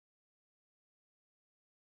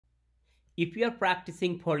if you are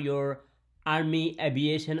practicing for your Army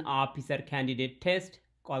Aviation Officer Candidate test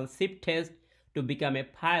called SIFT test to become a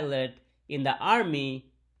pilot in the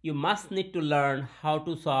Army, you must need to learn how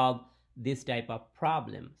to solve this type of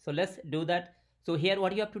problem. So let's do that. So here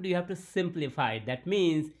what you have to do, you have to simplify it. That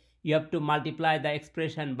means you have to multiply the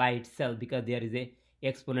expression by itself because there is a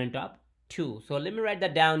exponent of 2. So let me write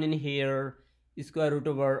that down in here. Square root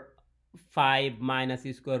over 5 minus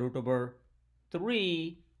square root over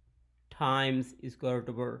 3 times square root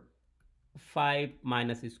over 5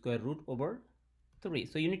 minus square root over 3.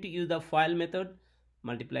 So you need to use the FOIL method.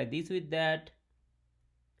 Multiply this with that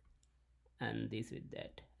and this with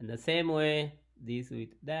that, and the same way this with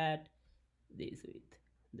that, this with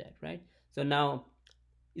that, right? So now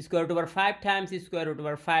square root over 5 times square root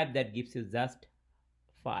over 5, that gives you just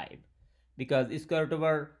 5, because square root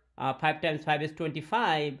over 5 times 5 is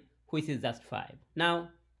 25, which is just 5. Now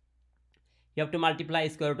you have to multiply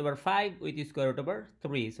square root over 5 with square root over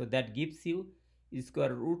 3, so that gives you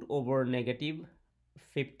square root over negative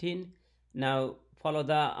 15. Now follow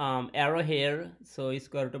the arrow here, so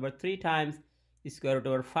square root over 3 times square root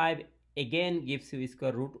over 5 again gives you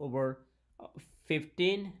square root over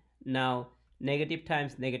 15. Now negative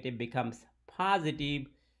times negative becomes positive,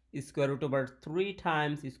 square root over 3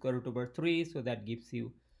 times square root over 3, so that gives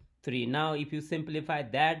you 3. Now if you simplify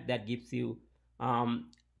that, that gives you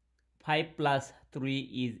 5 plus 3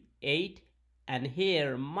 is 8, and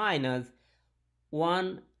here minus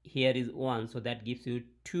 1, here is 1, so that gives you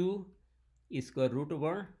 2 square root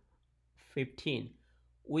over 15.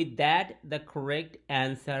 With that, the correct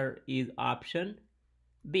answer is option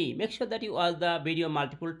B. Make sure that you watch the video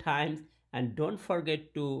multiple times and don't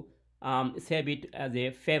forget to save it as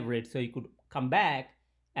a favorite so you could come back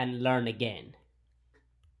and learn again.